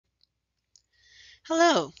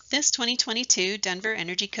Hello, this 2022 Denver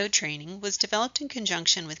Energy Code training was developed in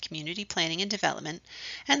conjunction with Community Planning and Development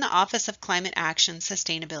and the Office of Climate Action,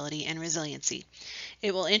 Sustainability, and Resiliency.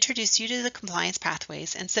 It will introduce you to the compliance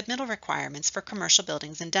pathways and submittal requirements for commercial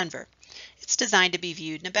buildings in Denver. It's designed to be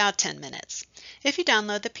viewed in about 10 minutes. If you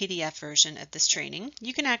download the PDF version of this training,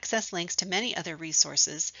 you can access links to many other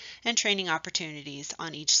resources and training opportunities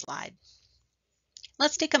on each slide.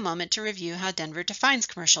 Let's take a moment to review how Denver defines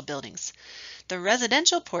commercial buildings. The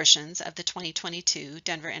residential portions of the 2022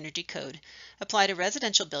 Denver Energy Code apply to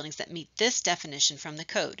residential buildings that meet this definition from the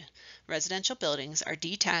code. Residential buildings are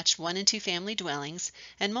detached 1- and 2-family dwellings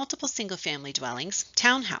and multiple single-family dwellings,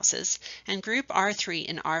 townhouses, and Group R3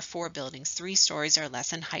 and R4 buildings 3 stories or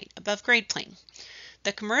less in height above grade plane.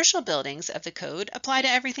 The commercial buildings of the code apply to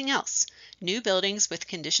everything else. New buildings with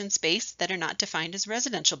conditioned space that are not defined as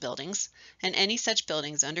residential buildings, and any such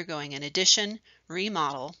buildings undergoing an addition,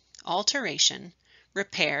 remodel, alteration,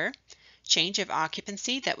 repair, change of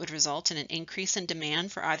occupancy that would result in an increase in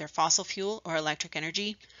demand for either fossil fuel or electric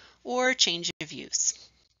energy, or change of use.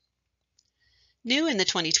 New in the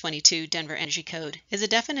 2022 Denver Energy Code is a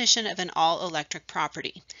definition of an all-electric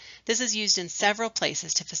property. This is used in several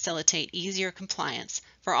places to facilitate easier compliance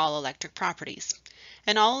for all-electric properties.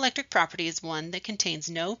 An all-electric property is one that contains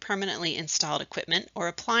no permanently installed equipment or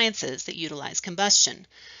appliances that utilize combustion,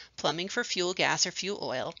 plumbing for fuel gas or fuel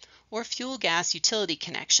oil, or fuel gas utility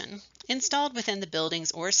connection, installed within the buildings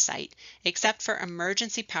or site except for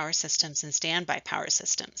emergency power systems and standby power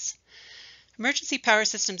systems. Emergency power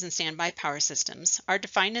systems and standby power systems are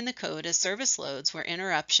defined in the code as service loads where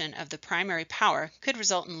interruption of the primary power could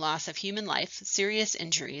result in loss of human life, serious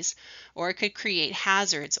injuries, or it could create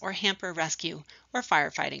hazards or hamper rescue or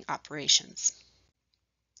firefighting operations.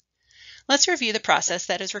 Let's review the process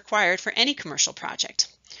that is required for any commercial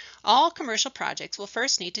project. All commercial projects will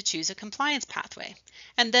first need to choose a compliance pathway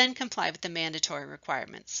and then comply with the mandatory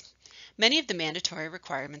requirements. Many of the mandatory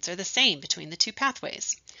requirements are the same between the two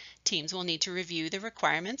pathways. Teams will need to review the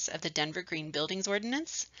requirements of the Denver Green Buildings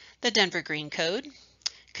Ordinance, the Denver Green Code,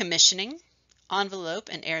 commissioning, envelope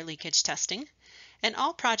and air leakage testing, and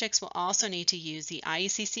all projects will also need to use the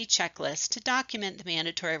IECC checklist to document the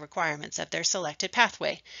mandatory requirements of their selected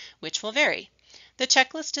pathway, which will vary. The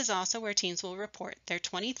checklist is also where teams will report their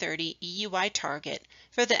 2030 EUI target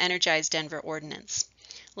for the Energized Denver Ordinance.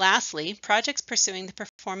 Lastly, projects pursuing the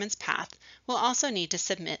performance path will also need to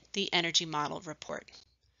submit the Energy Model Report.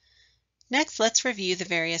 Next, let's review the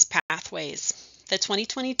various pathways. The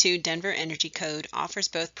 2022 Denver Energy Code offers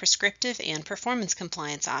both prescriptive and performance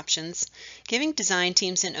compliance options, giving design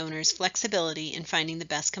teams and owners flexibility in finding the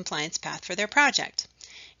best compliance path for their project.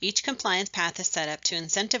 Each compliance path is set up to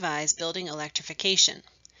incentivize building electrification.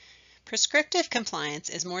 Prescriptive compliance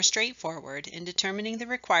is more straightforward in determining the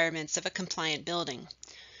requirements of a compliant building.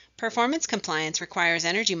 Performance compliance requires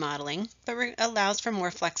energy modeling, but allows for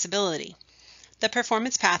more flexibility. The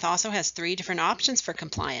performance path also has 3 different options for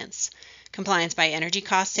compliance. Compliance by energy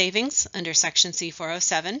cost savings under Section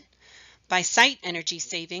C407, by site energy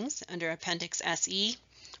savings under Appendix SE,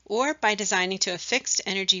 or by designing to a fixed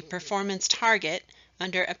energy performance target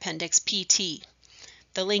under Appendix PT.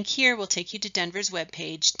 The link here will take you to Denver's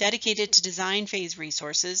webpage dedicated to design phase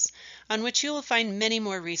resources, on which you will find many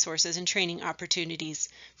more resources and training opportunities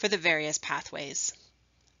for the various pathways.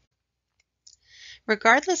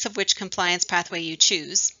 Regardless of which compliance pathway you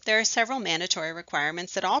choose, there are several mandatory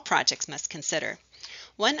requirements that all projects must consider.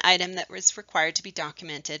 One item that is required to be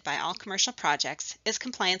documented by all commercial projects is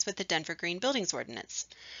compliance with the Denver Green Buildings Ordinance.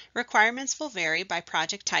 Requirements will vary by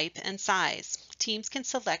project type and size. Teams can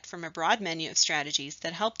select from a broad menu of strategies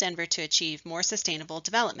that help Denver to achieve more sustainable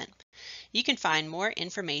development. You can find more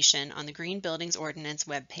information on the Green Buildings Ordinance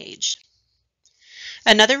webpage.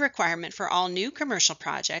 Another requirement for all new commercial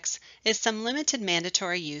projects is some limited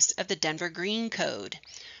mandatory use of the Denver Green Code.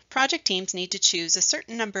 Project teams need to choose a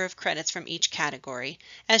certain number of credits from each category,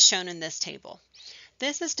 as shown in this table.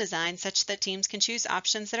 This is designed such that teams can choose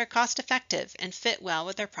options that are cost-effective and fit well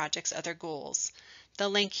with their project's other goals. The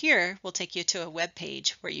link here will take you to a web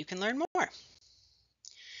page where you can learn more.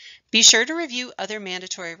 Be sure to review other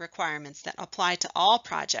mandatory requirements that apply to all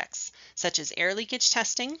projects, such as air leakage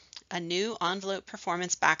testing, a new envelope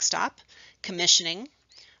performance backstop, commissioning,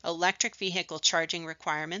 electric vehicle charging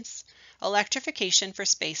requirements, electrification for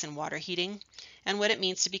space and water heating, and what it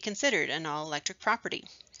means to be considered an all-electric property.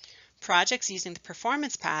 Projects using the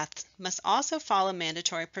performance path must also follow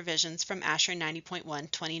mandatory provisions from ASHRAE 90.1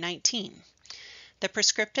 2019. The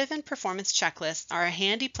prescriptive and performance checklists are a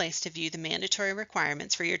handy place to view the mandatory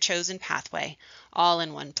requirements for your chosen pathway, all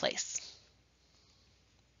in one place.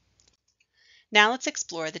 Now let's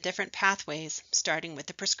explore the different pathways, starting with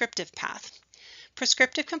the prescriptive path.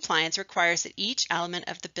 Prescriptive compliance requires that each element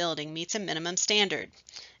of the building meets a minimum standard.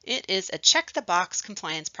 It is a check-the-box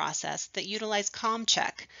compliance process that utilizes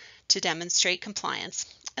CommCheck to demonstrate compliance,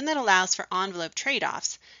 and that allows for envelope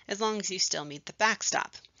trade-offs as long as you still meet the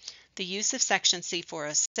backstop. The use of Section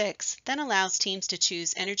C406 then allows teams to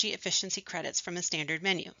choose energy efficiency credits from a standard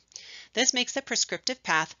menu. This makes the prescriptive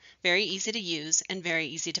path very easy to use and very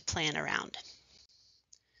easy to plan around.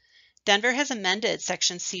 Denver has amended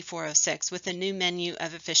Section C406 with a new menu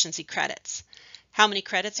of efficiency credits. How many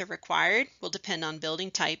credits are required will depend on building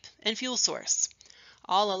type and fuel source.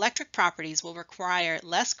 All electric properties will require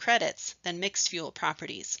less credits than mixed fuel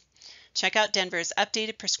properties. Check out Denver's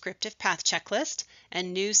updated prescriptive path checklist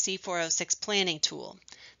and new C406 planning tool.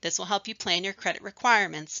 This will help you plan your credit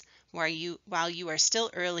requirements while you are still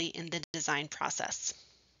early in the design process.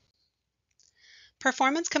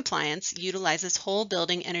 Performance compliance utilizes whole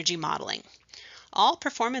building energy modeling. All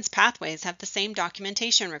performance pathways have the same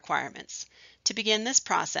documentation requirements. To begin this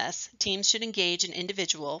process, teams should engage an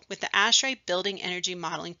individual with the ASHRAE Building Energy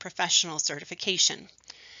Modeling Professional certification.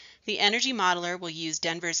 The Energy Modeler will use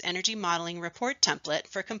Denver's Energy Modeling Report template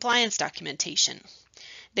for compliance documentation.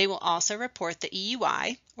 They will also report the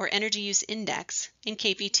EUI, or Energy Use Index, in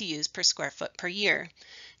kBTUs per square foot per year,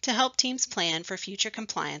 to help teams plan for future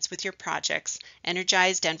compliance with your project's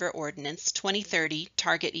Energize Denver Ordinance 2030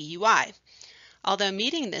 Target EUI. Although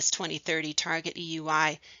meeting this 2030 Target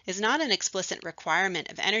EUI is not an explicit requirement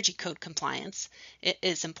of Energy Code compliance, it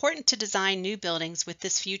is important to design new buildings with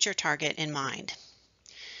this future target in mind.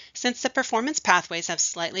 Since the performance pathways have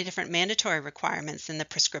slightly different mandatory requirements than the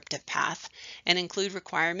prescriptive path and include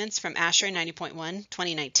requirements from ASHRAE 90.1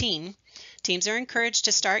 2019, teams are encouraged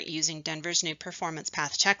to start using Denver's new performance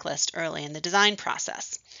path checklist early in the design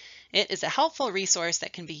process. It is a helpful resource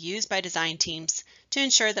that can be used by design teams to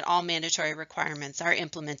ensure that all mandatory requirements are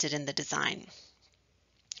implemented in the design.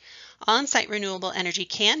 On-site renewable energy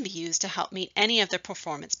can be used to help meet any of the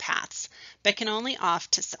performance paths, but can only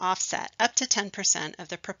offset up to 10% of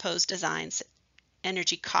the proposed design's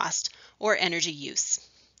energy cost or energy use.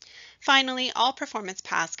 Finally, all performance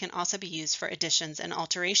paths can also be used for additions and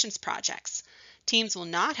alterations projects. Teams will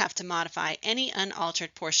not have to modify any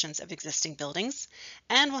unaltered portions of existing buildings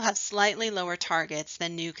and will have slightly lower targets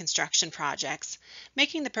than new construction projects,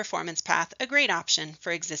 making the performance path a great option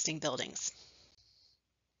for existing buildings.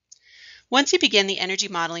 Once you begin the energy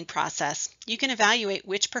modeling process, you can evaluate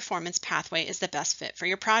which performance pathway is the best fit for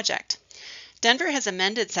your project. Denver has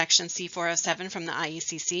amended Section C407 from the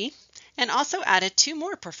IECC and also added 2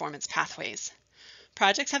 more performance pathways.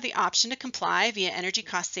 Projects have the option to comply via energy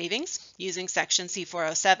cost savings using Section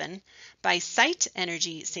C407, by site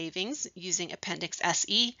energy savings using Appendix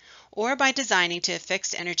SE, or by designing to a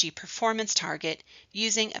fixed energy performance target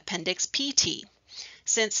using Appendix PT.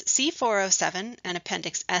 Since C407 and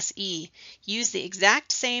Appendix SE use the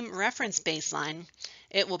exact same reference baseline,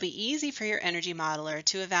 it will be easy for your energy modeler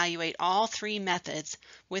to evaluate all 3 methods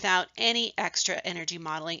without any extra energy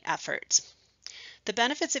modeling effort. The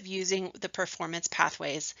benefits of using the performance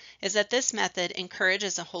pathways is that this method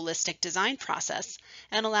encourages a holistic design process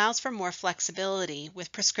and allows for more flexibility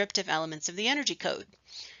with prescriptive elements of the Energy Code.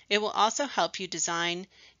 It will also help you design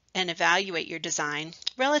and evaluate your design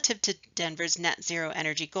relative to Denver's net zero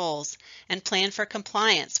energy goals and plan for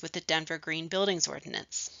compliance with the Denver Green Buildings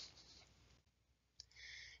Ordinance.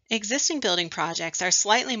 Existing building projects are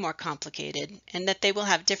slightly more complicated in that they will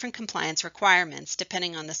have different compliance requirements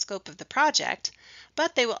depending on the scope of the project,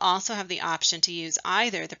 but they will also have the option to use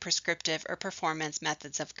either the prescriptive or performance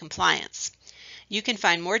methods of compliance. You can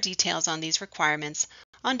find more details on these requirements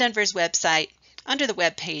on Denver's website under the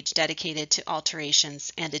web page dedicated to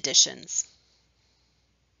alterations and additions.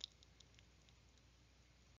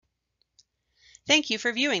 Thank you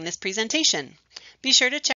for viewing this presentation. Be sure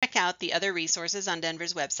to check out the other resources on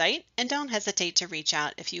Denver's website and don't hesitate to reach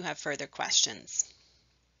out if you have further questions.